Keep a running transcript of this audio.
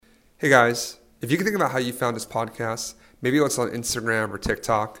Hey guys, if you can think about how you found this podcast, maybe it's on Instagram or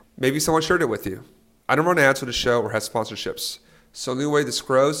TikTok, maybe someone shared it with you. I don't run ads for the show or have sponsorships, so the only way this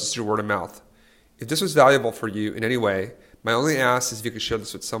grows is through word of mouth. If this was valuable for you in any way, my only ask is if you could share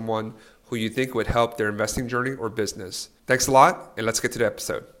this with someone who you think would help their investing journey or business. Thanks a lot, and let's get to the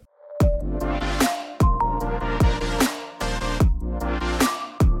episode.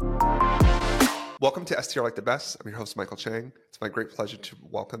 Welcome to STR Like the Best. I'm your host, Michael Chang. It's my great pleasure to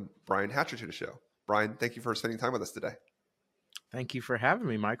welcome Brian Hatcher to the show. Brian, thank you for spending time with us today. Thank you for having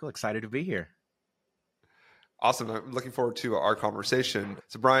me, Michael. Excited to be here. Awesome. I'm looking forward to our conversation.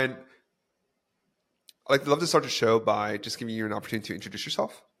 So, Brian, I'd love to start the show by just giving you an opportunity to introduce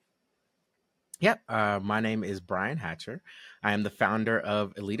yourself. Yeah, my name is Brian Hatcher. I am the founder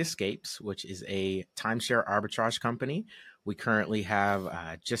of Elite Escapes, which is a timeshare arbitrage company. We currently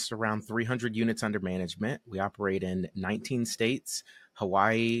have just around 300 units under management. We operate in 19 states,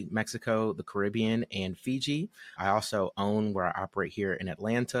 Hawaii, Mexico, the Caribbean, and Fiji. I also own where I operate here in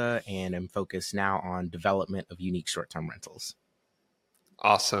Atlanta and am focused now on development of unique short-term rentals.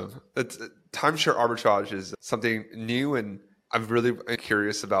 Awesome. Timeshare arbitrage is something new, and I'm really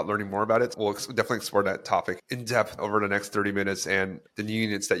curious about learning more about it. We'll definitely explore that topic in depth over the next 30 minutes and the new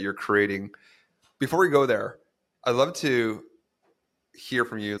units that you're creating. Before we go there, I'd love to hear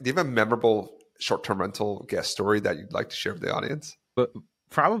from you. Do you have a memorable short-term rental guest story that you'd like to share with the audience? But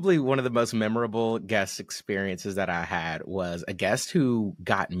probably one of the most memorable guest experiences that I had was a guest who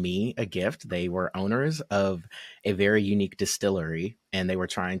got me a gift. They were owners of a very unique distillery, and they were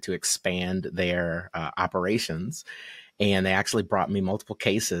trying to expand their operations. And they actually brought me multiple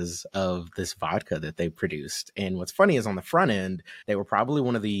cases of this vodka that they produced. And what's funny is on the front end, they were probably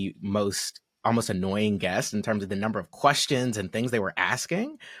one of the most almost annoying guests in terms of the number of questions and things they were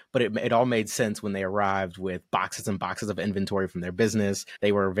asking. But it all made sense when they arrived with boxes and boxes of inventory from their business.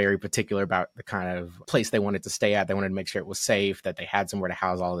 They were very particular about the kind of place they wanted to stay at. They wanted to make sure it was safe, that they had somewhere to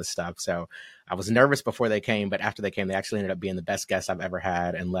house all this stuff. So I was nervous before they came, but after they came, they actually ended up being the best guests I've ever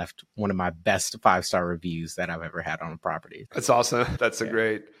had and left one of my best 5-star reviews that I've ever had on a property. That's awesome. It's a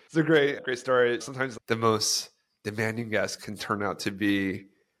great story. Sometimes the most demanding guest can turn out to be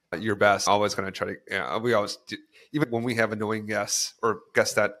your best. Always going to try to, we always do, even when we have annoying guests or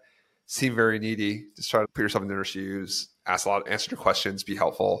guests that seem very needy, just try to put yourself in their shoes, answer their questions, be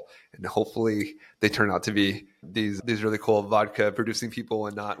helpful, and hopefully they turn out to be these really cool vodka producing people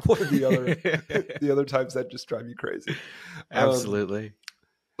and not one of the other types that just drive you crazy. Absolutely.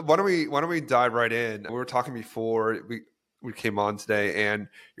 Why don't we dive right in? We were talking before we came on today, and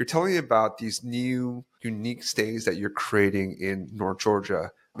you're telling me about these new unique stays that you're creating in North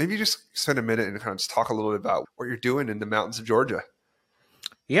Georgia. Maybe just spend a minute and kind of just talk a little bit about what you're doing in the mountains of Georgia.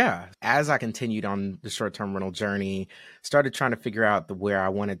 Yeah. As I continued on the short-term rental journey, started trying to figure out where I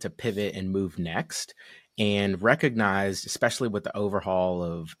wanted to pivot and move next, and recognized, especially with the overhaul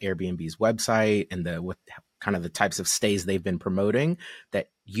of Airbnb's website and with kind of the types of stays they've been promoting,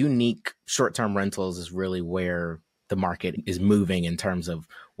 that unique short-term rentals is really where the market is moving in terms of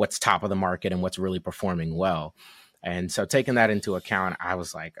what's top of the market and what's really performing well. And so taking that into account, I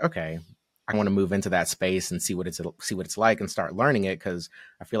was like, okay, I want to move into that space and see what it's like and start learning it, because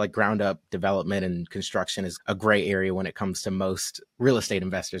I feel like ground up development and construction is a gray area when it comes to most real estate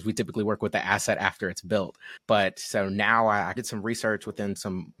investors. We typically work with the asset after it's built. But so now I did some research within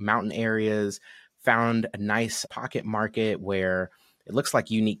some mountain areas, found a nice pocket market where it looks like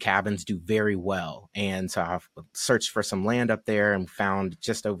unique cabins do very well. And so I've searched for some land up there and found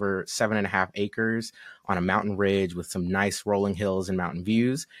just over 7.5 acres on a mountain ridge with some nice rolling hills and mountain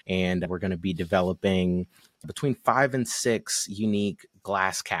views. And we're going to be developing between 5 and 6 unique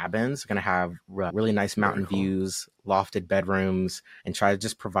glass cabins. We're going to have really nice mountain views, lofted bedrooms, and try to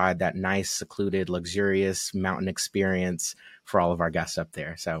just provide that nice, secluded, luxurious mountain experience for all of our guests up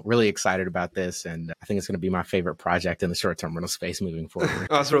there. So really excited about this. And I think it's going to be my favorite project in the short-term rental space moving forward.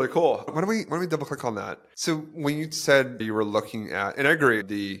 Oh, that's really cool. Why don't we double click on that? So when you said you were looking at, and I agree,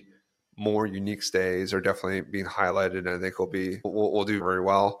 the more unique stays are definitely being highlighted, and I think we'll do very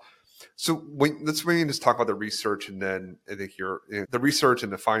well. So let's just talk about the research, and then I think the research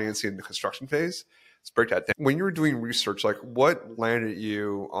and the financing and the construction phase. Let's break that down. When you were doing research, like what landed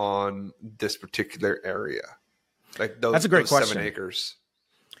you on this particular area? Like that's a great question. 7 acres.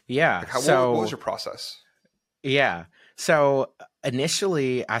 Yeah. Like what was your process? Yeah. So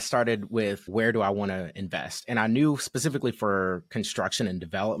initially I started with where do I want to invest? And I knew specifically for construction and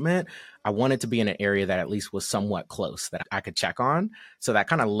development, I wanted to be in an area that at least was somewhat close that I could check on. So that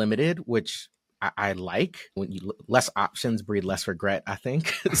kind of limited, which I like. When less options breed less regret, I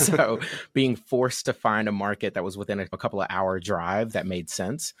think. So being forced to find a market that was within a couple of hour drive that made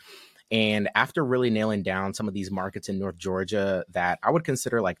sense. And after really nailing down some of these markets in North Georgia that I would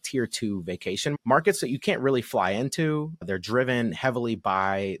consider like tier 2 vacation markets that you can't really fly into, they're driven heavily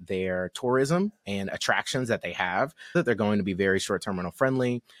by their tourism and attractions that they have, that they're going to be very short-term rental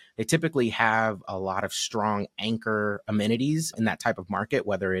friendly. They typically have a lot of strong anchor amenities in that type of market,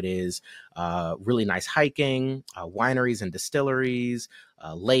 whether it is really nice hiking, wineries and distilleries,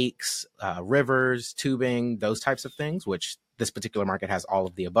 lakes, rivers, tubing, those types of things, which this particular market has all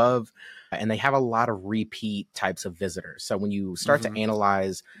of the above. And they have a lot of repeat types of visitors. So when you start to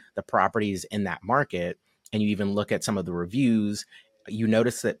analyze the properties in that market and you even look at some of the reviews, you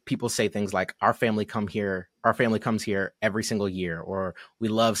notice that people say things like, our family comes here every single year, or we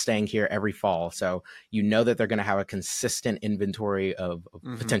love staying here every fall. So you know that they're going to have a consistent inventory of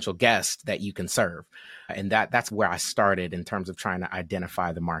potential guests that you can serve. And that's where I started in terms of trying to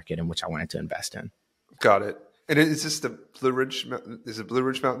identify the market in which I wanted to invest in. Got it. And is this the Blue Ridge? Is it Blue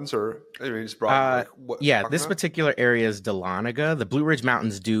Ridge Mountains, or I mean, it's broad? Yeah, this particular area is Dahlonega. The Blue Ridge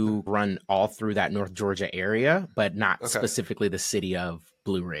Mountains do run all through that North Georgia area, but not specifically the city of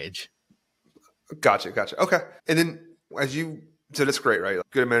Blue Ridge. Gotcha. Okay. And then so that's great, right?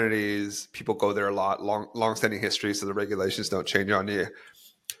 Good amenities, people go there a lot, long-standing history, so the regulations don't change on you.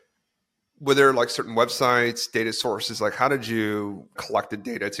 Were there like certain websites, data sources? Like, how did you collect the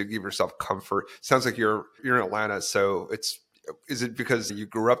data to give yourself comfort? Sounds like you're in Atlanta, so is it because you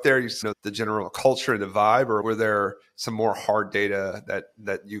grew up there, you know the general culture and the vibe, or were there some more hard data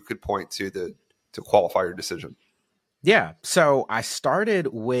that you could point to qualify your decision? Yeah. So I started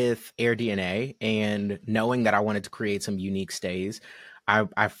with AirDNA, and knowing that I wanted to create some unique stays,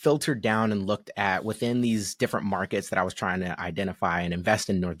 I filtered down and looked at within these different markets that I was trying to identify and invest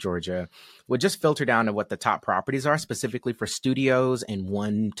in North Georgia, would just filter down to what the top properties are specifically for studios and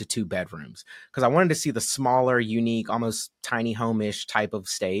 1 to 2 bedrooms. Because I wanted to see the smaller, unique, almost tiny home-ish type of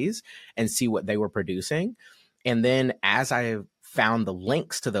stays and see what they were producing. And then as I found the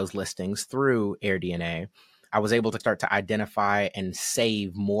links to those listings through AirDNA, I was able to start to identify and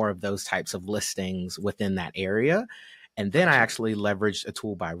save more of those types of listings within that area. And then I actually leveraged a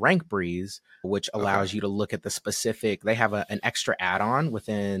tool by RankBreeze, which allows you to look at the specific, they have an extra add-on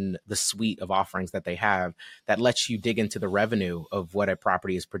within the suite of offerings that they have that lets you dig into the revenue of what a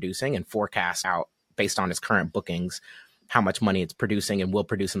property is producing and forecast out based on its current bookings, how much money it's producing and will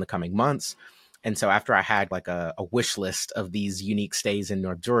produce in the coming months. And so after I had like a wish list of these unique stays in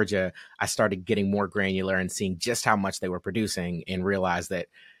North Georgia, I started getting more granular and seeing just how much they were producing and realized that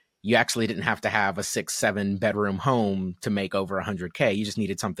you actually didn't have to have a 6-7 bedroom home to make over $100K. You just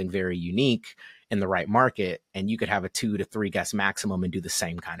needed something very unique in the right market, and you could have a 2 to 3 guest maximum and do the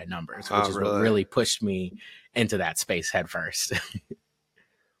same kind of numbers, which is what really pushed me into that space head first.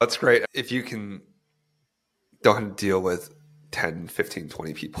 That's great. If you don't have to deal with 10, 15,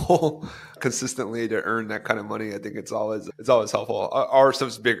 20 people consistently to earn that kind of money, I think it's always helpful. Our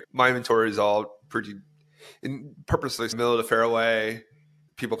stuff's big. My inventory is all pretty purposely middle of the fairway.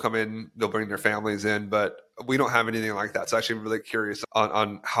 People come in, they'll bring their families in, but we don't have anything like that. So actually I'm really curious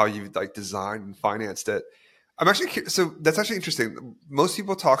on how you like designed and financed it. So that's actually interesting. Most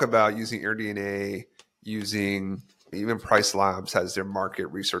people talk about using AirDNA, using even Price Labs has their market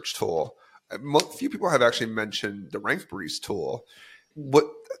research tool. Few people have actually mentioned the RankBreeze tool. What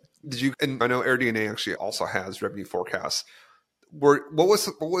did you, and I know AirDNA actually also has revenue forecasts. What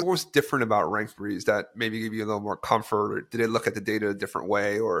was different about RankBreeze that maybe gave you a little more comfort, or did it look at the data a different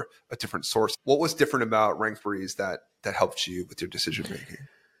way or a different source? What was different about RankBreeze that helped you with your decision making?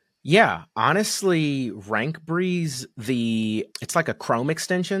 Yeah, honestly, RankBreeze, it's like a Chrome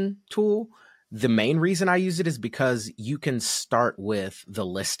extension tool. The main reason I use it is because you can start with the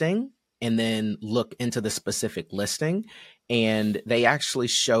listing and then look into the specific listing, and they actually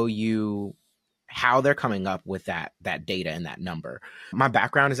show you how they're coming up with that data and that number. My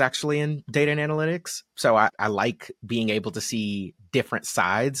background is actually in data and analytics, so I like being able to see different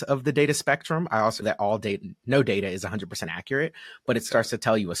sides of the data spectrum. I also that no data is 100% accurate, but it starts to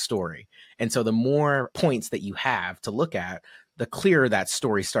tell you a story. And so the more points that you have to look at, the clearer that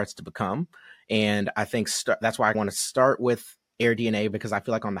story starts to become. And I think that's why I want to start with AirDNA, because I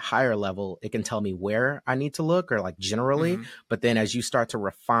feel like on the higher level, it can tell me where I need to look, or like generally. But then as you start to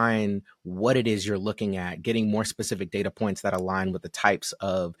refine what it is you're looking at, getting more specific data points that align with the types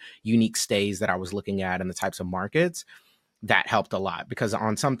of unique stays that I was looking at and the types of markets, that helped a lot. Because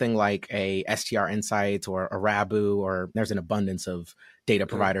on something like a STR Insights or a Rabu, or there's an abundance of data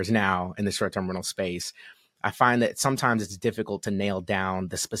providers now in the short-term rental space, I find that sometimes it's difficult to nail down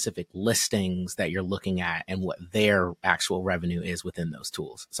the specific listings that you're looking at and what their actual revenue is within those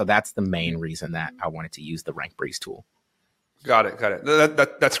tools. So that's the main reason that I wanted to use the RankBreeze tool. Got it. Got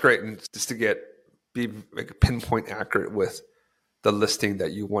it. That's great. And just to be like pinpoint accurate with the listing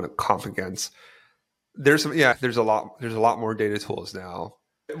that you want to comp against. There's a lot more data tools now.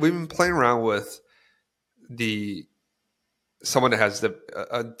 We've been playing around with someone that has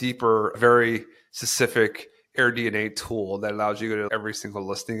a deeper, very specific AirDNA tool that allows you to go to every single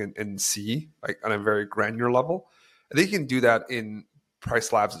listing and see like on a very granular level. And they can do that in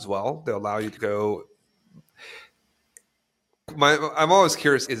price labs as well. They'll allow you to go. I'm always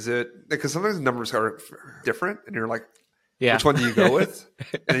curious, is it because sometimes the numbers are different and you're like, Yeah. which one do you go with?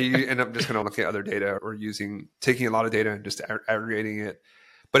 And then you end up just going to look at other data or taking a lot of data and just aggregating it.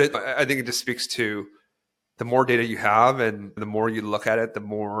 But I think it just speaks to the more data you have and the more you look at it, the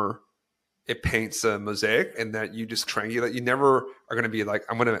more it paints a mosaic, and that you just triangulate. You never are going to be like,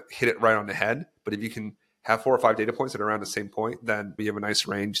 I'm going to hit it right on the head. But if you can have 4 or 5 data points that are around the same point, then you have a nice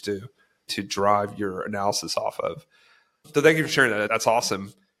range to drive your analysis off of. So thank you for sharing that. That's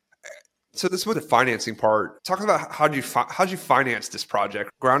awesome. So this was the financing part. Talk about how'd you finance this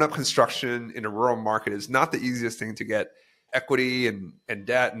project? Ground up construction in a rural market is not the easiest thing to get equity and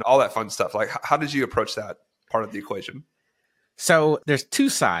debt and all that fun stuff. Like, how did you approach that part of the equation? So there's two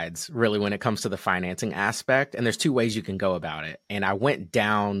sides really when it comes to the financing aspect, and there's two ways you can go about it. And I've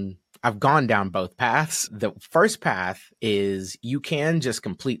gone down both paths. The first path is you can just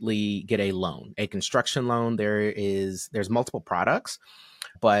completely get a loan, a construction loan. There's multiple products,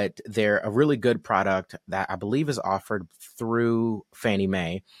 but they're a really good product that I believe is offered through Fannie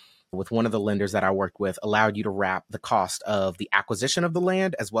Mae. With one of the lenders that I worked with, allowed you to wrap the cost of the acquisition of the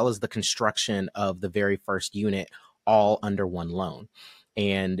land as well as the construction of the very first unit all under one loan.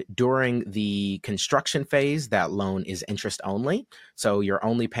 And during the construction phase, that loan is interest only. So you're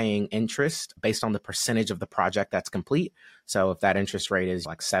only paying interest based on the percentage of the project that's complete. So if that interest rate is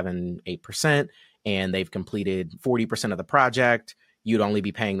like 7-8% and they've completed 40% of the project, you'd only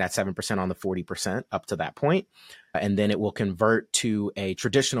be paying that 7% on the 40% up to that point. And then it will convert to a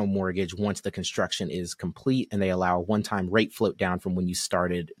traditional mortgage once the construction is complete, and they allow a one-time rate float down from when you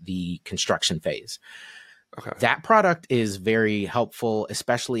started the construction phase. Okay. That product is very helpful,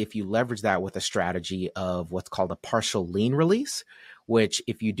 especially if you leverage that with a strategy of what's called a partial lien release, which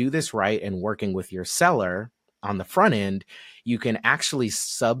if you do this right and working with your seller on the front end, you can actually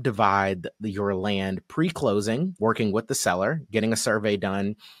subdivide your land pre-closing, working with the seller, getting a survey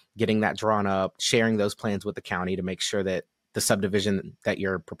done, getting that drawn up, sharing those plans with the county to make sure that the subdivision that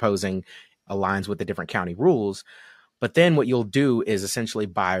you're proposing aligns with the different county rules. But then what you'll do is essentially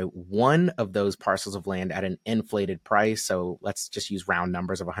buy one of those parcels of land at an inflated price. So let's just use round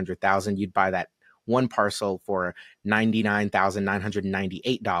numbers of 100,000. You'd buy that one parcel for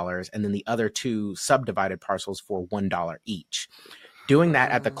 $99,998, and then the other two subdivided parcels for $1 each. Doing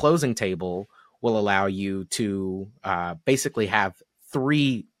that at the closing table will allow you to basically have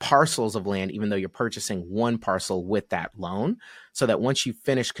 3 parcels of land, even though you're purchasing one parcel with that loan, so that once you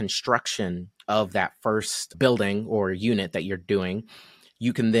finish construction of that first building or unit that you're doing,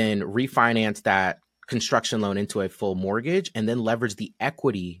 you can then refinance that construction loan into a full mortgage and then leverage the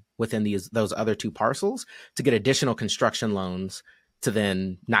equity within those other 2 parcels to get additional construction loans to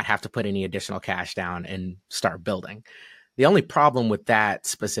then not have to put any additional cash down and start building. The only problem with that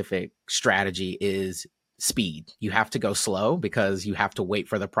specific strategy is speed. You have to go slow because you have to wait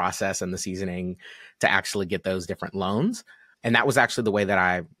for the process and the seasoning to actually get those different loans. And that was actually the way that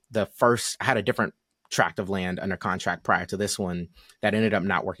I had a different tract of land under contract prior to this one that ended up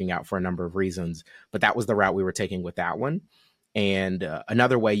not working out for a number of reasons. But that was the route we were taking with that one. And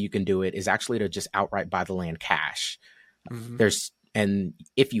another way you can do it is actually to just outright buy the land cash. Mm-hmm. And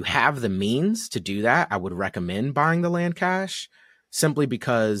if you have the means to do that, I would recommend buying the land cash, simply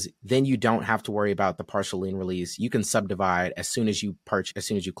because then you don't have to worry about the partial lien release. You can subdivide as soon as you purchase, as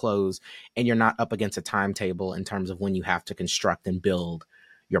soon as you close, and you're not up against a timetable in terms of when you have to construct and build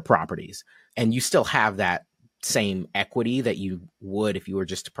your properties. And you still have that same equity that you would if you were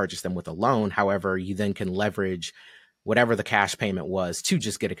just to purchase them with a loan. However, you then can leverage whatever the cash payment was to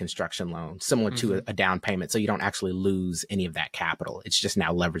just get a construction loan, similar to a down payment. So you don't actually lose any of that capital. It's just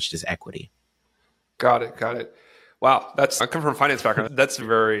now leveraged as equity. Got it. Wow. I come from a finance background. That's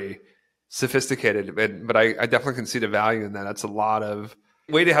very sophisticated, but I definitely can see the value in that. That's a lot of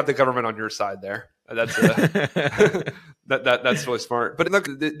way to have the government on your side there. That's that's really smart. But look,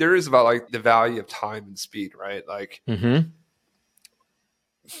 there is about like the value of time and speed, right? Like I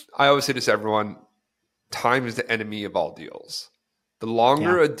always say this to everyone, time is the enemy of all deals. The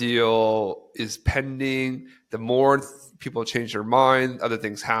longer a deal is pending, the more people change their mind, other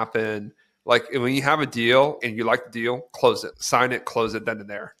things happen. Like when you have a deal and you like the deal, close it, sign it, close it then and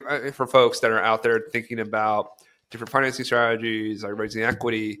there. For folks that are out there thinking about different financing strategies, like raising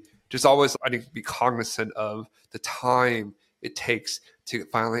equity. Just always, I think, be cognizant of the time it takes to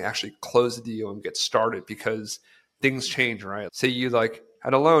finally actually close the deal and get started, because things change, right? Say you like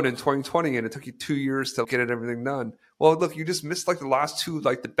had a loan in 2020 and it took you 2 years to get everything done. Well, look, you just missed like the last two,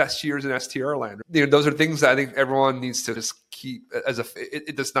 like the best years in STR land. You know, those are things that I think everyone needs to just keep as a,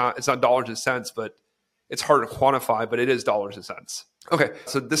 it's not dollars and cents, but it's hard to quantify, but it is dollars and cents. Okay.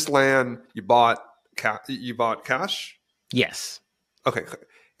 So this land you bought cash? Yes. Okay.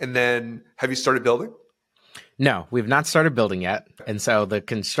 And then have you started building? No, we've not started building yet. And so the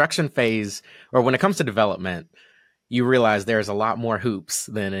construction phase, or when it comes to development, you realize there's a lot more hoops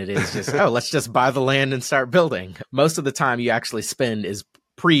than it is just, oh, let's just buy the land and start building. Most of the time you actually spend is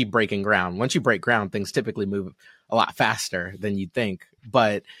pre-breaking ground. Once you break ground, things typically move a lot faster than you'd think.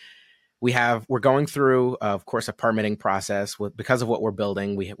 But we're going through, of course, a permitting process because of what we're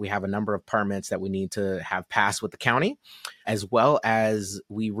building. We have a number of permits that we need to have passed with the county, as well as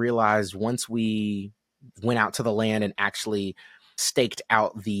we realized once we went out to the land and actually staked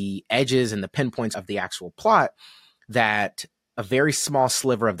out the edges and the pinpoints of the actual plot, that a very small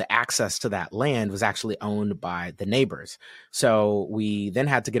sliver of the access to that land was actually owned by the neighbors. So we then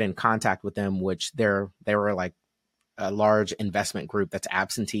had to get in contact with them, which they were like a large investment group that's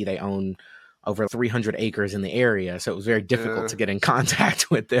absentee. They own over 300 acres in the area. So it was very difficult to get in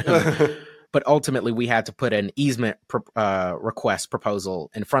contact with them. But ultimately, we had to put an easement request proposal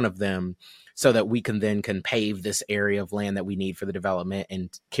in front of them so that we can pave this area of land that we need for the development and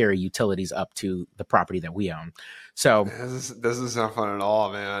carry utilities up to the property that we own. So this doesn't sound fun at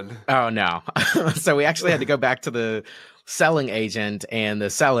all, man. Oh, no. So we actually had to go back to the selling agent and the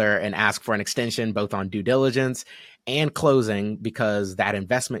seller and ask for an extension both on due diligence and closing, because that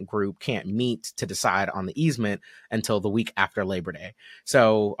investment group can't meet to decide on the easement until the week after Labor Day.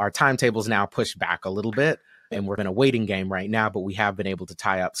 So our timetable's now pushed back a little bit, and we're in a waiting game right now, but we have been able to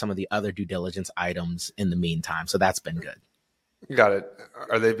tie up some of the other due diligence items in the meantime. So that's been good. Got it.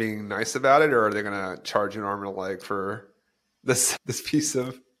 Are they being nice about it, or are they going to charge you an arm and a leg for this piece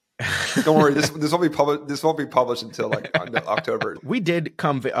of? Don't worry, this won't be published. This won't be published until like October. We did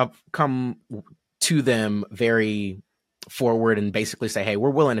come to them very forward and basically say, hey, we're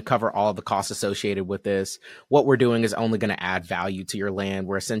willing to cover all the costs associated with this. What we're doing is only going to add value to your land.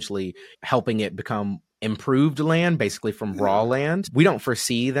 We're essentially helping it become improved land, basically from raw land. We don't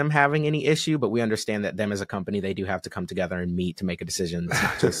foresee them having any issue, but we understand that them as a company, they do have to come together and meet to make a decision. It's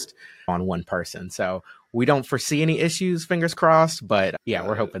not just on one person. So we don't foresee any issues, fingers crossed, but yeah,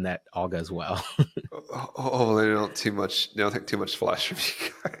 we're hoping that all goes well. They don't take too much flesh from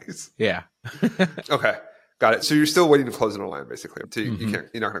you guys. Yeah. Okay. Got it. So you're still waiting to close on the land, basically. You're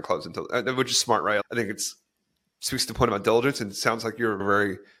not going to close until, which is smart, right? I think it speaks to the point about diligence, and it sounds like you're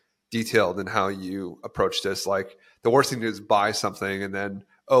very detailed in how you approach this. Like the worst thing to do is buy something and then,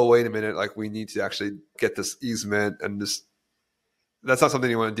 oh, wait a minute, like we need to actually get this easement, and that's not something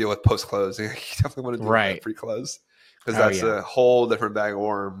you want to deal with post-close. You definitely want to deal with that pre-close, because that's a whole different bag of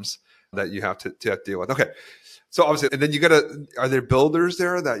worms that you have to deal with. Okay. So obviously, and then are there builders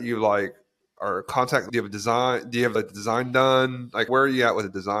there that you like are contact? Do you have a design? Do you have like the design done? Like where are you at with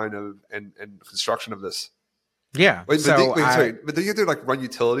the design of and construction of this? Yeah. But do you have to like run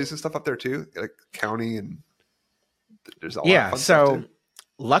utilities and stuff up there too? Like county, and there's all that fun stuff too?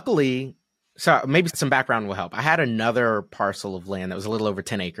 Luckily, so maybe some background will help. I had another parcel of land that was a little over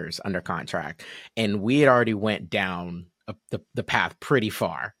 10 acres under contract, and we had already went down the path pretty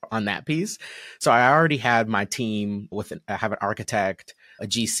far on that piece. So I already had my team I have an architect, a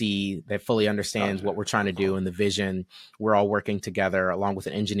GC that fully understands what we're trying to do and the vision. We're all working together along with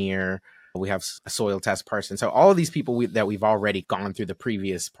an engineer. We have a soil test person. So all of these people that we've already gone through the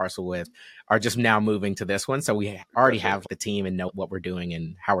previous parcel with are just now moving to this one. So we already have the team and know what we're doing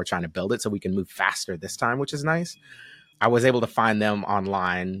and how we're trying to build it, so we can move faster this time, which is nice. I was able to find them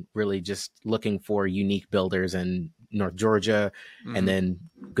online, really just looking for unique builders in North Georgia. And then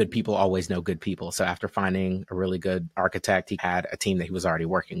good people always know good people. So after finding a really good architect, he had a team that he was already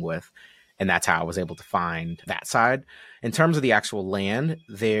working with. And that's how I was able to find that side. In terms of the actual land,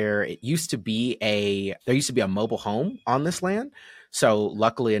 there used to be a mobile home on this land. So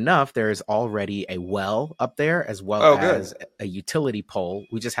luckily enough, there's already a well up there, as well as a utility pole.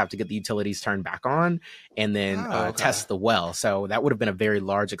 We just have to get the utilities turned back on and then test the well. So that would have been a very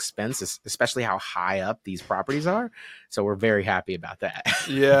large expense, especially how high up these properties are. So we're very happy about that.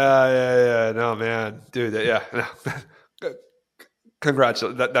 Yeah. No, man. Dude, yeah.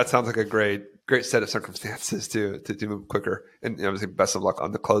 Congratulations. That sounds like a great set of circumstances to move quicker. And obviously, best of luck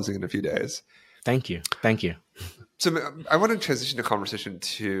on the closing in a few days. Thank you. So I want to transition the conversation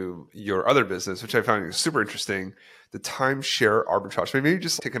to your other business, which I found super interesting, the timeshare arbitrage. Maybe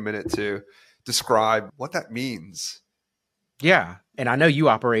just take a minute to describe what that means. Yeah. And I know you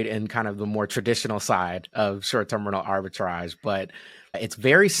operate in kind of the more traditional side of short-term rental arbitrage, but it's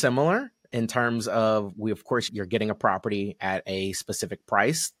very similar in terms of of course, you're getting a property at a specific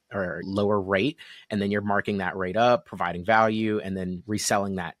price or lower rate, and then you're marking that rate up, providing value, and then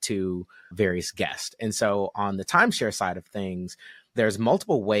reselling that to various guests. And so on the timeshare side of things, there's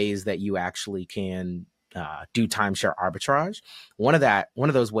multiple ways that you actually can do timeshare arbitrage. One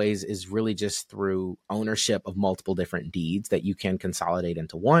of those ways is really just through ownership of multiple different deeds that you can consolidate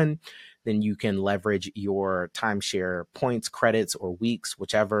into one. Then you can leverage your timeshare points, credits, or weeks,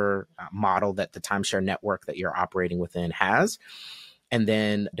 whichever model that the timeshare network that you're operating within has. And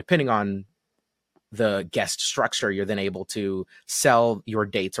then depending on the guest structure, you're then able to sell your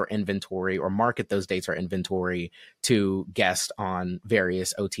dates or inventory or market those dates or inventory to guests on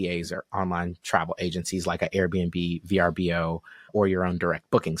various OTAs or online travel agencies like an Airbnb, VRBO, or your own direct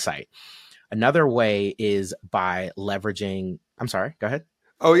booking site. Another way is by leveraging, I'm sorry, go ahead.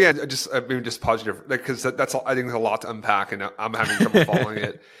 Oh yeah, maybe just pause here, because that's I think there's a lot to unpack, and I'm having trouble following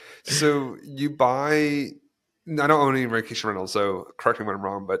it. So you buy, I don't own any vacation rentals, so correct me when I'm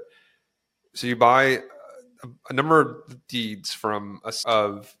wrong, but so you buy a number of deeds from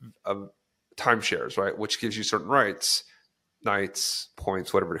of timeshares, right? Which gives you certain rights, nights,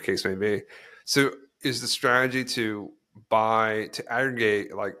 points, whatever the case may be. So is the strategy to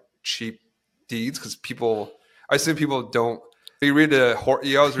aggregate like cheap deeds? Because I assume people don't. You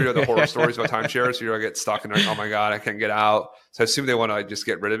always read the horror stories about timeshares, so you get stuck and like, oh my god, I can't get out. So I assume they want to just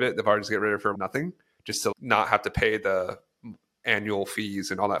get rid of it. They'll probably just get rid of it for nothing, just to not have to pay the annual fees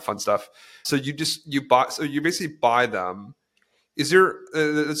and all that fun stuff. So you basically buy them. Is there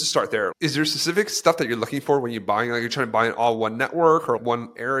let's just start there. Is there specific stuff that you're looking for when you're buying? Like you're trying to buy in all one network or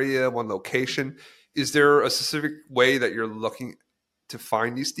one area, one location? Is there a specific way that you're looking to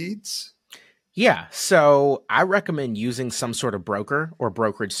find these deeds? Yeah. So I recommend using some sort of broker or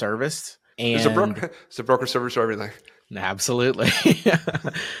brokerage service. And it's a broker service for everything. Absolutely.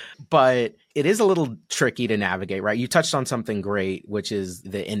 But it is a little tricky to navigate, right? You touched on something great, which is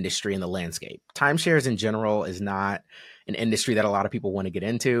the industry and the landscape. Timeshares in general is not an industry that a lot of people want to get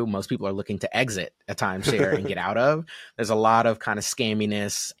into. Most people are looking to exit a timeshare and get out of. There's a lot of kind of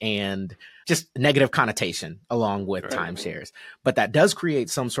scamminess and just negative connotation along with timeshares. But that does create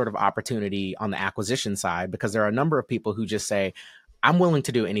some sort of opportunity on the acquisition side, because there are a number of people who just say, I'm willing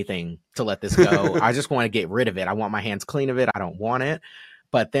to do anything to let this go. I just want to get rid of it. I want my hands clean of it. I don't want it.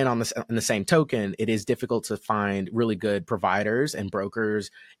 But then on the same token, it is difficult to find really good providers and brokers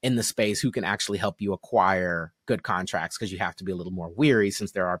in the space who can actually help you acquire good contracts, because you have to be a little more wary,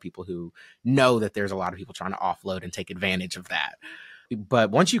 since there are people who know that there's a lot of people trying to offload and take advantage of that.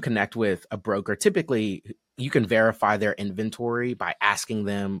 But once you connect with a broker, typically you can verify their inventory by asking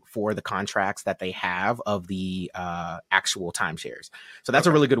them for the contracts that they have of the actual timeshares. So that's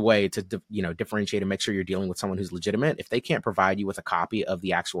a really good way to differentiate and make sure you're dealing with someone who's legitimate. If they can't provide you with a copy of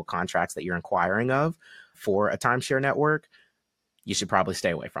the actual contracts that you're inquiring of for a timeshare network, you should probably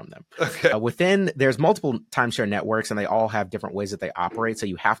stay away from them. Okay. There's multiple timeshare networks, and they all have different ways that they operate. So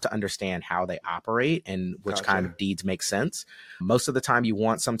you have to understand how they operate and which kind of deeds make sense. Most of the time you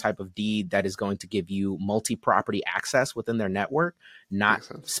want some type of deed that is going to give you multi-property access within their network, not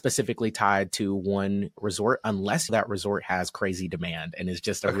specifically tied to one resort, unless that resort has crazy demand and is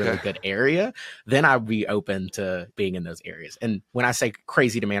just a really good area. Then I'd be open to being in those areas. And when I say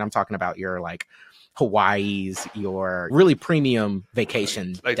crazy demand, I'm talking about your like Hawaii's, your really premium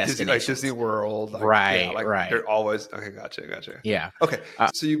vacation destinations. Like Disney World. Right. They're always, okay, gotcha. Yeah. Okay.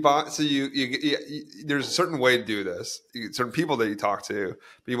 So there's a certain way to do this, certain people that you talk to,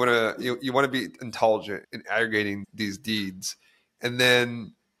 but you want to be intelligent in aggregating these deeds. And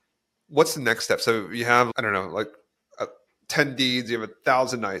then what's the next step? So you have, I don't know, like 10 deeds, you have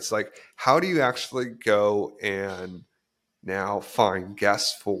 1,000 nights. Like, how do you actually go and now find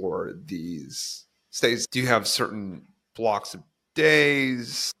guests for these stays? Do you have certain blocks of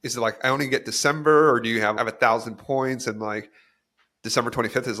days? Is it like I only get December, or do you have 1,000 points and like December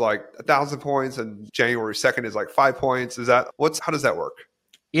 25th is like 1,000 points and January 2nd is like 5 points? How does that work?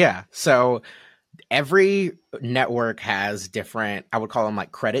 Yeah. So every network has different, I would call them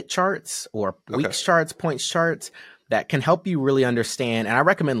like credit charts or weeks charts, points charts, that can help you really understand. And I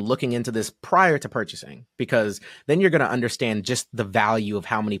recommend looking into this prior to purchasing, because then you're going to understand just the value of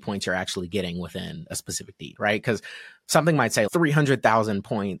how many points you're actually getting within a specific deed, right? Because something might say 300,000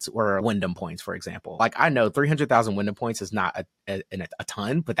 points or Wyndham points, for example. Like, I know 300,000 Wyndham points is not a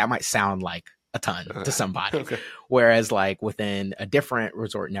ton, but that might sound like a ton to somebody. Okay. Whereas like within a different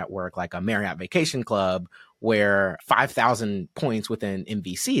resort network, like a Marriott Vacation Club, where 5,000 points within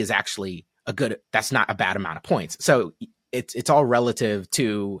MVC is actually that's not a bad amount of points. So it's all relative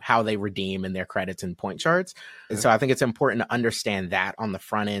to how they redeem in their credits and point charts. And so I think it's important to understand that on the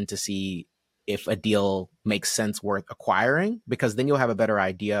front end to see if a deal makes sense worth acquiring, because then you'll have a better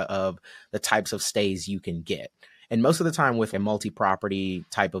idea of the types of stays you can get. And most of the time with a multi-property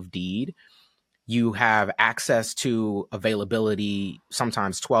type of deed, you have access to availability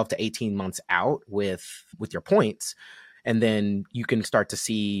sometimes 12 to 18 months out with your points. And then you can start to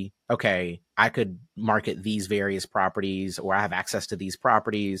see, okay, I could market these various properties, or I have access to these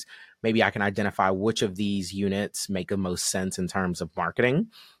properties. Maybe I can identify which of these units make the most sense in terms of marketing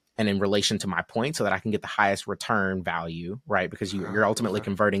and in relation to my points, so that I can get the highest return value, right? Because you're ultimately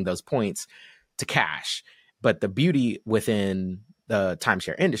converting those points to cash. But the beauty within the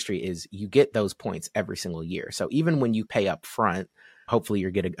timeshare industry is you get those points every single year. So even when you pay up front, hopefully you're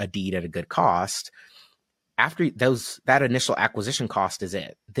getting a deed at a good cost. After that initial acquisition cost is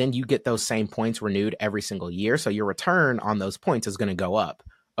it. Then you get those same points renewed every single year. So your return on those points is going to go up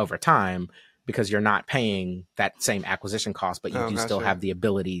over time, because you're not paying that same acquisition cost, but you do still have the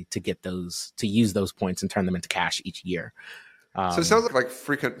ability to get to use those points and turn them into cash each year. So it sounds like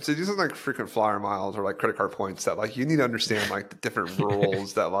frequent flyer miles or like credit card points that like you need to understand like the different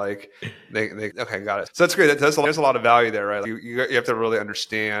rules that like they okay, got it. So that's great. There's a lot of value there, right? You have to really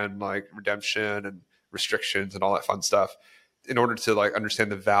understand like redemption and restrictions and all that fun stuff in order to like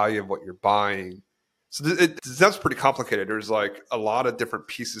understand the value of what you're buying. So it sounds pretty complicated. There's like a lot of different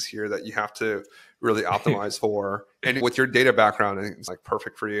pieces here that you have to really optimize for. And with your data background, I think it's like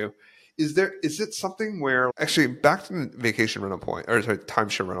perfect for you. Is it something where actually back to the vacation rental point, or sorry,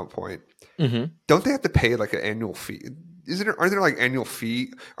 timeshare rental point, don't they have to pay like an annual fee? Aren't there like annual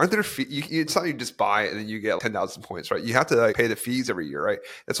fee? Aren't there fee? It's not you just buy it and then you get 10,000 points, right? You have to like pay the fees every year, right?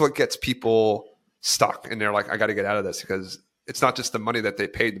 That's what gets people stuck. And they're like, I got to get out of this, because it's not just the money that they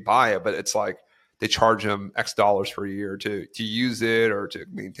paid to buy it, but it's like they charge them X dollars per year to use it or to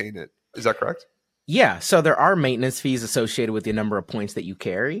maintain it. Is that correct? Yeah. So there are maintenance fees associated with the number of points that you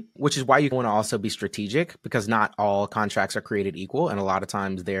carry, which is why you want to also be strategic, because not all contracts are created equal. And a lot of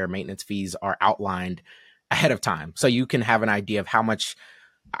times their maintenance fees are outlined ahead of time. So you can have an idea of how much.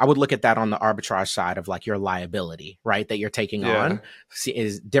 I would look at that on the arbitrage side of like your liability, right? That you're taking on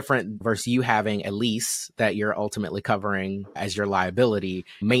is different versus you having a lease that you're ultimately covering as your liability.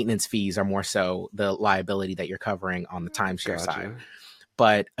 Maintenance fees are more so the liability that you're covering on the timeshare side.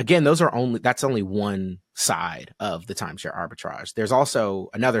 But again, that's only one side of the timeshare arbitrage. There's also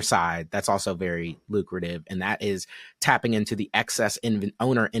another side that's also very lucrative, and that is tapping into the excess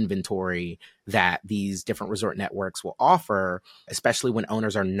owner inventory that these different resort networks will offer, especially when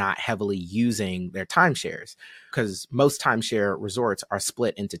owners are not heavily using their timeshares. Because most timeshare resorts are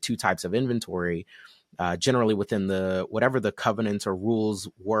split into two types of inventory. Generally within whatever the covenants or rules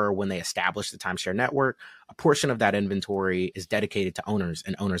were when they established the timeshare network, a portion of that inventory is dedicated to owners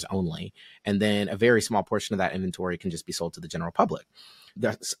and owners only. And then a very small portion of that inventory can just be sold to the general public.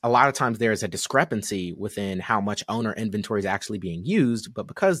 A lot of times there is a discrepancy within how much owner inventory is actually being used, but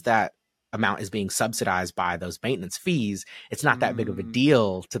because that amount is being subsidized by those maintenance fees, it's not that big of a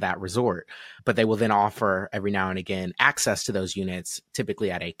deal to that resort. But they will then offer every now and again access to those units, typically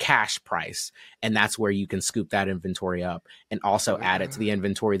at a cash price. And that's where you can scoop that inventory up and also add it to the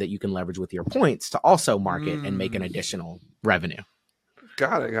inventory that you can leverage with your points to also market and make an additional revenue.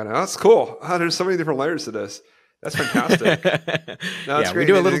 Got it. That's cool. There's so many different layers to this. That's fantastic. Yeah, we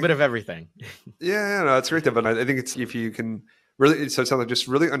do a little bit of everything. Yeah, no, that's great. But I think it's if you can really, so it sounds like just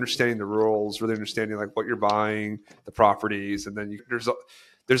really understanding the rules, really understanding like what you're buying, the properties, and then there's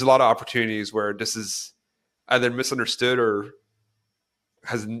a lot of opportunities where this is either misunderstood or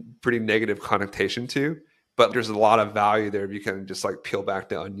has pretty negative connotation to. But there's a lot of value there if you can just like peel back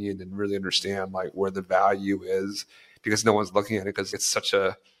the onion and really understand like where the value is, because no one's looking at it because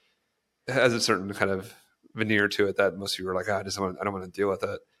it has a certain kind of veneer to it that most people are like, I don't want to deal with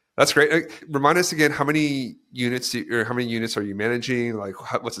it. That's great. Remind us again, how many units are you managing?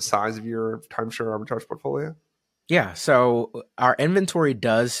 Like, what's the size of your timeshare arbitrage portfolio? Yeah, so our inventory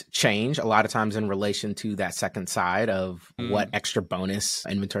does change a lot of times in relation to that second side of what extra bonus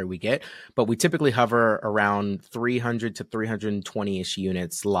inventory we get. But we typically hover around 300 to 320-ish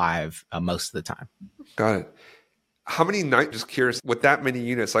units live most of the time. Got it. How many nights, just curious, with that many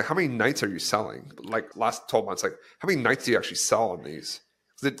units, like how many nights are you selling? Like last 12 months, like how many nights do you actually sell on these?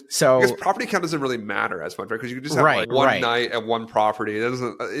 I guess property count doesn't really matter as much, right? Because you can just have like one night at one property. It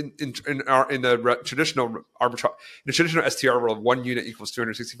doesn't in the traditional arbitrage, in the traditional STR world, 1 unit equals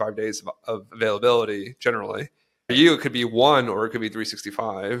 265 days of availability generally. For you, it could be 1 or it could be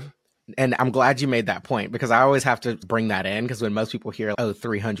 365. And I'm glad you made that point, because I always have to bring that in, because when most people hear,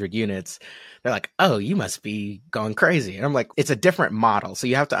 300 units, they're like, oh, you must be going crazy. And I'm like, it's a different model. So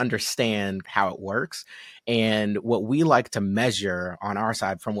you have to understand how it works. And what we like to measure on our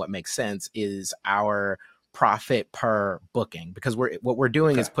side, from what makes sense, is our profit per booking, because what we're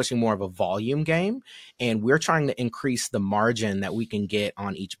doing is pushing more of a volume game, and we're trying to increase the margin that we can get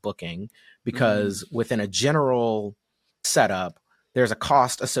on each booking, because within a general setup, there's a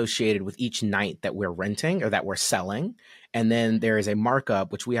cost associated with each night that we're renting or that we're selling. And then there is a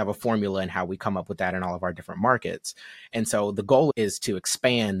markup, which we have a formula in how we come up with that in all of our different markets. And so the goal is to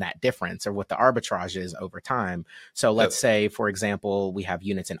expand that difference, or what the arbitrage is, over time. So let's say, for example, we have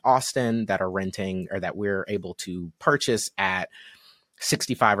units in Austin that are renting, or that we're able to purchase at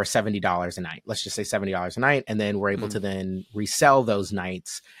 $65 or $70 a night. Let's just say $70 a night. And then we're able to then resell those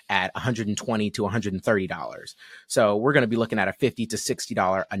nights at $120 to $130. So we're going to be looking at a $50 to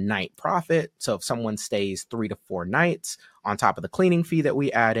 $60 a night profit. So if someone stays 3 to 4 nights on top of the cleaning fee that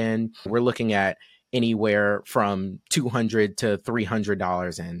we add in, we're looking at anywhere from $200 to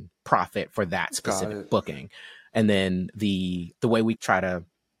 $300 in profit for that specific booking. And then the way we try to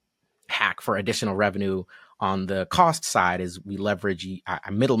hack for additional revenue on the cost side is we leverage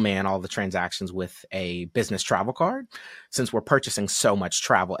a middleman all the transactions with a business travel card, since we're purchasing so much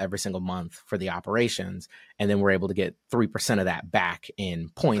travel every single month for the operations. And then we're able to get 3% of that back in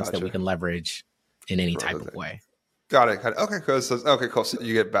points that we can leverage in any type of way. Got it. Okay, cool. So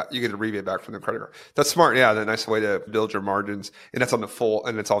you get a rebate back from the credit card. That's smart. Yeah, the nice way to build your margins, and that's on the full,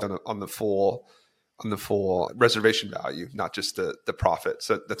 and it's all on the full reservation value, not just the profit.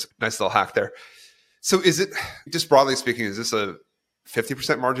 So that's a nice little hack there. So is it, just broadly speaking, is this a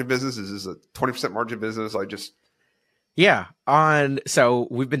 50% margin business? Is this a 20% margin business? So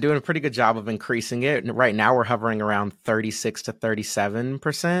we've been doing a pretty good job of increasing it. And right now we're hovering around 36 to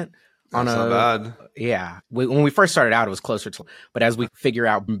 37%. That's not bad. Yeah. When we first started out, it was closer to, but as we figure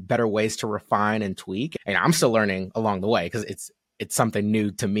out better ways to refine and tweak, and I'm still learning along the way, because it's something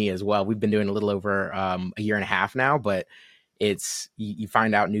new to me as well. We've been doing a little over a year and a half now, but it's, you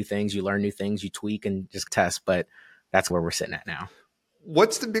find out new things, you learn new things, you tweak and just test, but that's where we're sitting at now.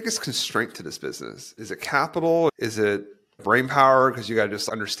 What's the biggest constraint to this business? Is it capital? Is it brain power? Because you got to just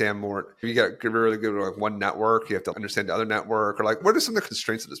understand more. You got to get really good with one network. You have to understand the other network, or what are some of the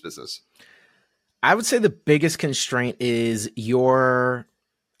constraints of this business? I would say the biggest constraint is your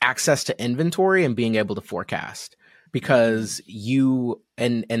access to inventory and being able to forecast, because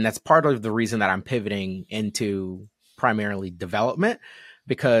and that's part of the reason that I'm pivoting into primarily development,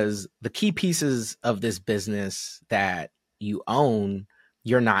 because the key pieces of this business that you own,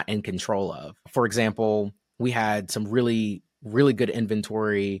 you're not in control of. For example, we had some really, really good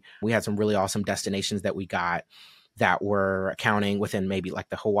inventory. We had some really awesome destinations that we got that were accounting within maybe like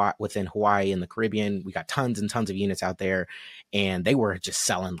within Hawaii and the Caribbean. We got tons and tons of units out there, and they were just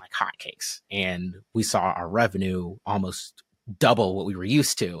selling like hotcakes. And we saw our revenue almost double what we were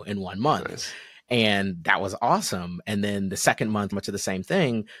used to in 1 month. Nice. And that was awesome. And then the second month, much of the same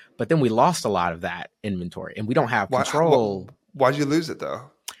thing. But then we lost a lot of that inventory, and we don't have control. Why'd you lose it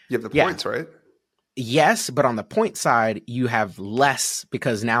though? You have the points, right? Yes, but on the point side, you have less,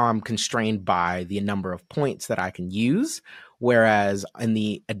 because now I'm constrained by the number of points that I can use. Whereas in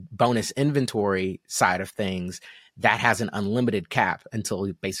the bonus inventory side of things, that has an unlimited cap until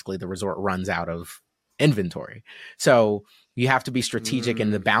basically the resort runs out of inventory. So you have to be strategic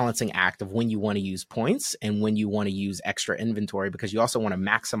in the balancing act of when you want to use points and when you want to use extra inventory, because you also want to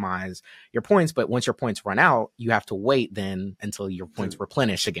maximize your points. But once your points run out, you have to wait then until your points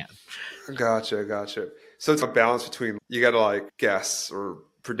replenish again. Gotcha. So it's a balance between, you got to guess or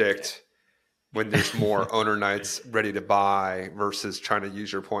predict when there's more owner nights ready to buy versus trying to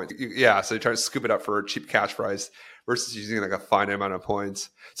use your points. So you're trying to scoop it up for a cheap cash price versus using a finite amount of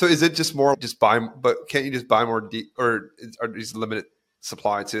points. So is it just more buy, but can't you just buy more or are these limited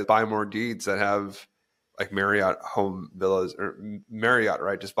supply to buy more deeds that have Marriott home villas or Marriott,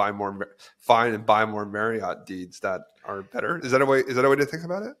 right? Just buy more Marriott deeds that are better. Is that a way to think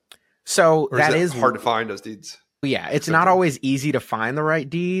about it? So or that is hard to find those deeds. Yeah, it's not always easy to find the right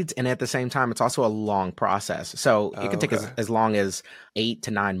deeds. And at the same time, it's also a long process. So it can take as long as 8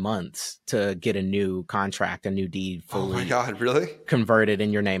 to 9 months to get a new contract, a new deed fully converted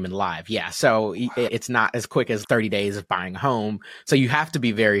in your name and live. Yeah, so it's not as quick as 30 days of buying a home. So you have to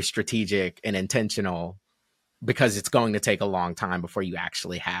be very strategic and intentional because it's going to take a long time before you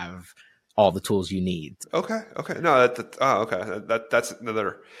actually have all the tools you need. Okay. No, okay. That's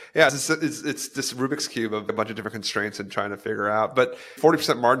another. Yeah, it's this Rubik's cube of a bunch of different constraints and trying to figure out. But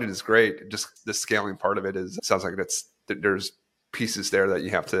 40% margin is great. Just the scaling part of it sounds like there's pieces there that you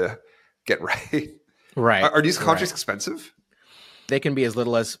have to get right. Right. Are these contracts expensive? They can be as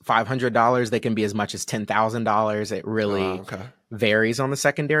little as $500. They can be as much as $10,000. It really varies on the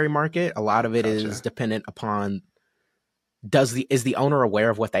secondary market. A lot of it is dependent upon is the owner aware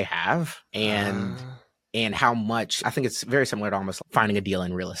of what they have and how much. I think it's very similar to almost finding a deal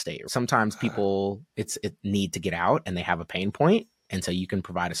in real estate. Sometimes people it need to get out and they have a pain point, and so you can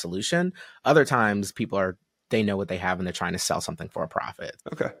provide a solution. Other times they know what they have and they're trying to sell something for a profit.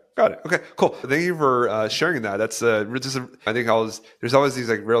 Okay. Got it. Okay, cool. Thank you for sharing that. That's I think there's always these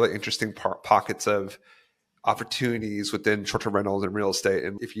like really interesting pockets of opportunities within short-term rentals and real estate.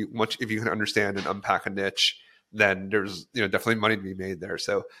 And if you can understand and unpack a niche, then there's definitely money to be made there.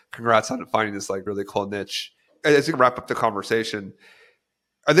 So congrats on finding this like really cool niche. As we wrap up the conversation,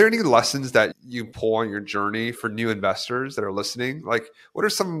 are there any lessons that you pull on your journey for new investors that are listening? Like, what are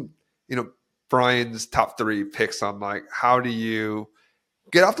some, Brian's top 3 picks on like, how do you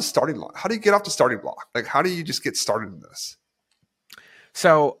get off the starting block? How do you get off the starting block? Like, how do you just get started in this?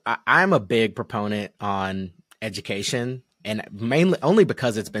 So I'm a big proponent on education, and mainly only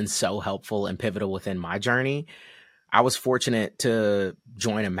because it's been so helpful and pivotal within my journey. I was fortunate to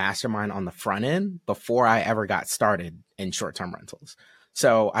join a mastermind on the front end before I ever got started in short-term rentals.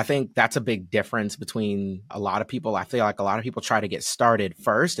 So I think that's a big difference between a lot of people. I feel like a lot of people try to get started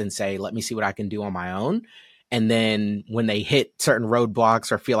first and say, let me see what I can do on my own. And then when they hit certain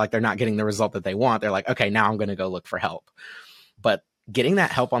roadblocks or feel like they're not getting the result that they want, they're like, okay, now I'm going to go look for help. But getting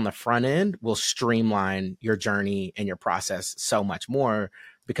that help on the front end will streamline your journey and your process so much more,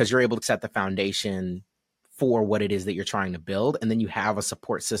 because you're able to set the foundation for what it is that you're trying to build. And then you have a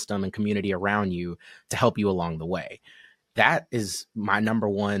support system and community around you to help you along the way. That is my number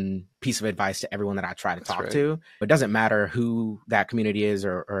one piece of advice to everyone that I try to talk to. It doesn't matter who that community is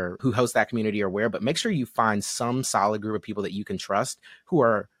or who hosts that community or where, but make sure you find some solid group of people that you can trust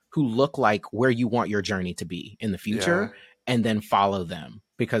who look like where you want your journey to be in the future, and then follow them,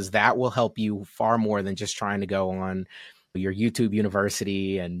 because that will help you far more than just trying to go on your YouTube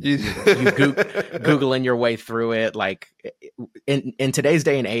university and you Googling your way through it. Like in today's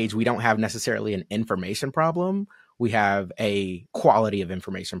day and age, we don't have necessarily an information problem. We have a quality of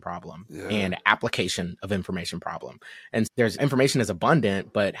information problem and application of information problem. And there's information is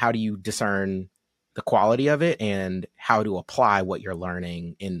abundant, but how do you discern the quality of it and how to apply what you're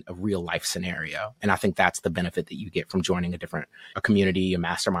learning in a real life scenario? And I think that's the benefit that you get from joining a community, a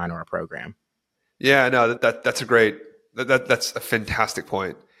mastermind, or a program. Yeah, no, that's a fantastic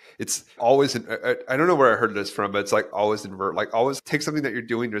point. It's always, I don't know where I heard this from, but it's like always invert, like always take something that you're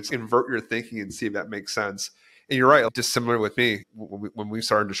doing to invert your thinking and see if that makes sense. And you're right, just similar with me. When we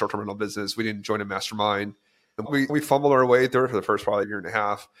started the short-term rental business, we didn't join a mastermind. We fumbled our way through it for the first probably year and a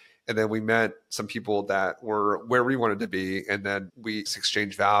half. And then we met some people that were where we wanted to be. And then we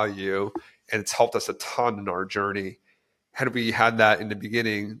exchanged value, and it's helped us a ton in our journey. Had we had that in the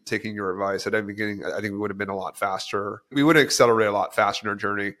beginning, taking your advice at the beginning, I think we would have been a lot faster. We would have accelerated a lot faster in our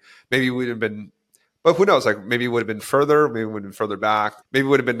journey. Maybe we would have been, but who knows? Like maybe it would have been further, maybe it would have been further back. Maybe it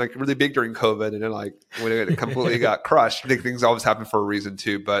would have been like really big during COVID, and then like when it completely got crushed. I think things always happen for a reason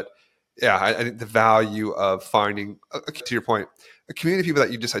too. But yeah, I think the value of finding, to your point, a community of people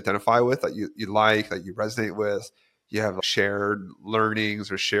that you just identify with, that you like, that you resonate with, you have shared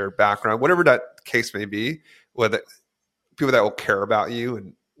learnings or shared background, whatever that case may be, whether people that will care about you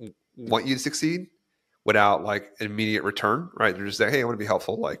and want you to succeed without like an immediate return, right? They're just like, hey, I want to be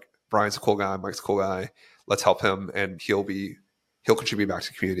helpful. Like Brian's a cool guy, Mike's a cool guy. Let's help him, and he'll contribute back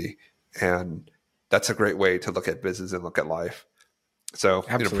to the community. And that's a great way to look at business and look at life. So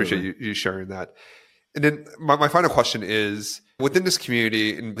appreciate you sharing that. And then my final question is, within this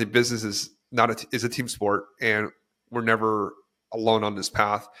community, and the business is a team sport, and we're never alone on this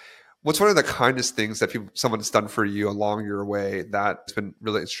path. What's one of the kindest things that someone's done for you along your way that's been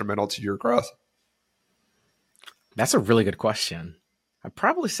really instrumental to your growth? That's a really good question. I'd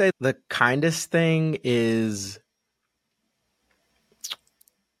probably say the kindest thing is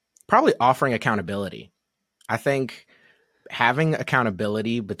probably offering accountability. I think having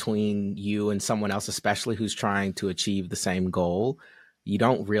accountability between you and someone else, especially who's trying to achieve the same goal, you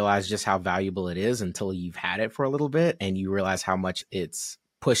don't realize just how valuable it is until you've had it for a little bit, and you realize how much it's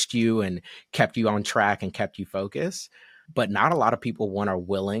pushed you and kept you on track and kept you focused. But not a lot of people are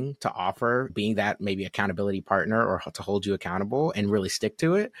willing to offer being that maybe accountability partner or to hold you accountable and really stick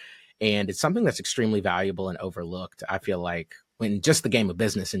to it. And it's something that's extremely valuable and overlooked. I feel like when just the game of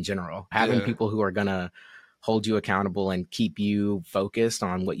business in general, having people who are going to hold you accountable and keep you focused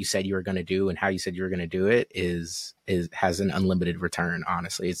on what you said you were going to do and how you said you were going to do it has an unlimited return.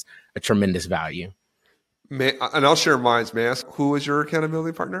 Honestly, it's a tremendous value. And I'll share mine. May I ask, who is your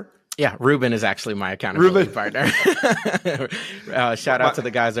accountability partner? Yeah, Ruben is actually my accountability partner. Shout out to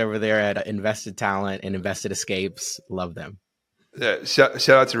the guys over there at Invested Talent and Invested Escapes. Love them. Yeah, shout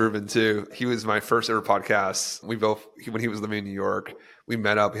out to Ruben too. He was my first ever podcast. When he was living in New York, we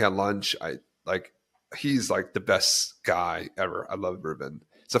met up, we had lunch. He's like the best guy ever. I love Ruben.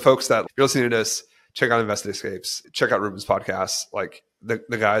 So folks that you're listening to this, check out Invested Escapes, check out Ruben's podcast. Like the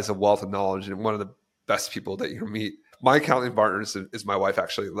guy is a wealth of knowledge and one of the best people that you can meet. My accounting partner is my wife,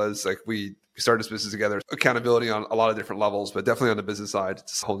 actually, Liz. Like we started this business together. Accountability on a lot of different levels, but definitely on the business side,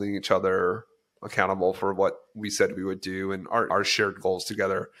 it's holding each other accountable for what we said we would do and our shared goals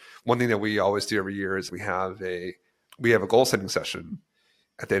together. One thing that we always do every year is we have a goal setting session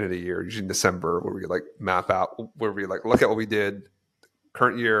at the end of the year, usually in December, where we like map out, where we like look at what we did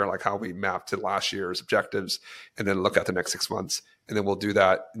current year, like how we mapped to last year's objectives, and then look at the next 6 months. And then we'll do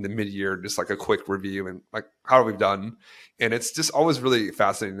that in the mid-year, just like a quick review and like how have we done. And it's just always really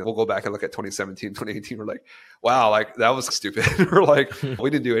fascinating. We'll go back and look at 2017, 2018. We're like, wow, like that was stupid. We're like, we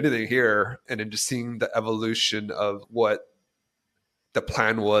didn't do anything here. And then just seeing the evolution of what the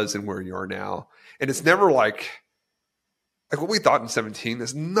plan was and where you are now. And it's never like what we thought in 17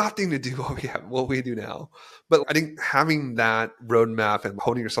 has nothing to do with what we do now. But I think having that roadmap and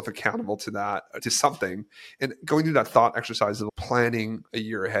holding yourself accountable to that, to something, and going through that thought exercise of planning a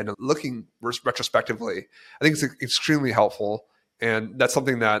year ahead and looking retrospectively, I think it's extremely helpful. And that's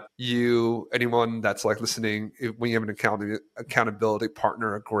something that anyone that's like listening, when you have an accountability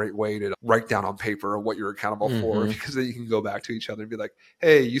partner, a great way to write down on paper what you're accountable for, because then you can go back to each other and be like,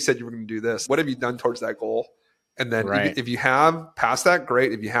 hey, you said you were going to do this. What have you done towards that goal? And then if you have passed that,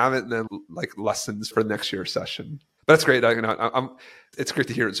 great. If you haven't, then like lessons for next year's session. But that's great. It's great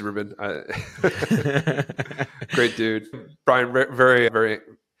to hear it, Ruben. Great dude. Brian, very, very,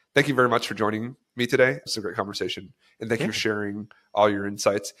 thank you very much for joining me today. It's a great conversation. And thank you for sharing all your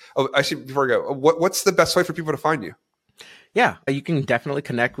insights. Oh, actually, before I go, what's the best way for people to find you? Yeah, you can definitely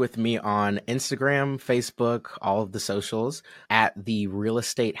connect with me on Instagram, Facebook, all of the socials. At The Real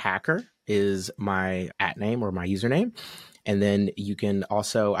Estate Hacker is my @name or my username. And then you can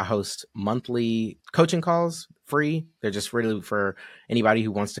also, I host monthly coaching calls, free. They're just really for anybody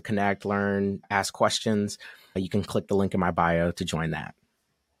who wants to connect, learn, ask questions. You can click the link in my bio to join that.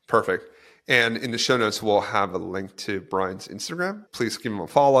 Perfect. And in the show notes, we'll have a link to Brian's Instagram. Please give him a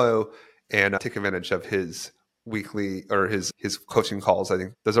follow and take advantage of his weekly or his coaching calls. I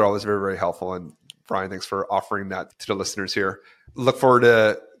think those are always very, very helpful. And Brian, thanks for offering that to the listeners here. Look forward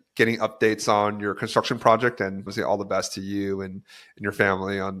to getting updates on your construction project, and we'll say all the best to you and your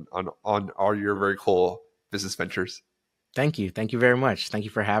family on all your very cool business ventures. Thank you. Thank you very much. Thank you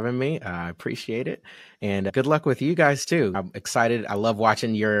for having me. I appreciate it. And good luck with you guys too. I'm excited. I love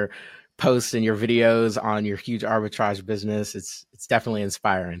watching your posts and your videos on your huge arbitrage business. It's definitely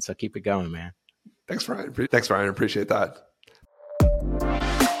inspiring. So keep it going, man. Thanks, Brian. Appreciate that.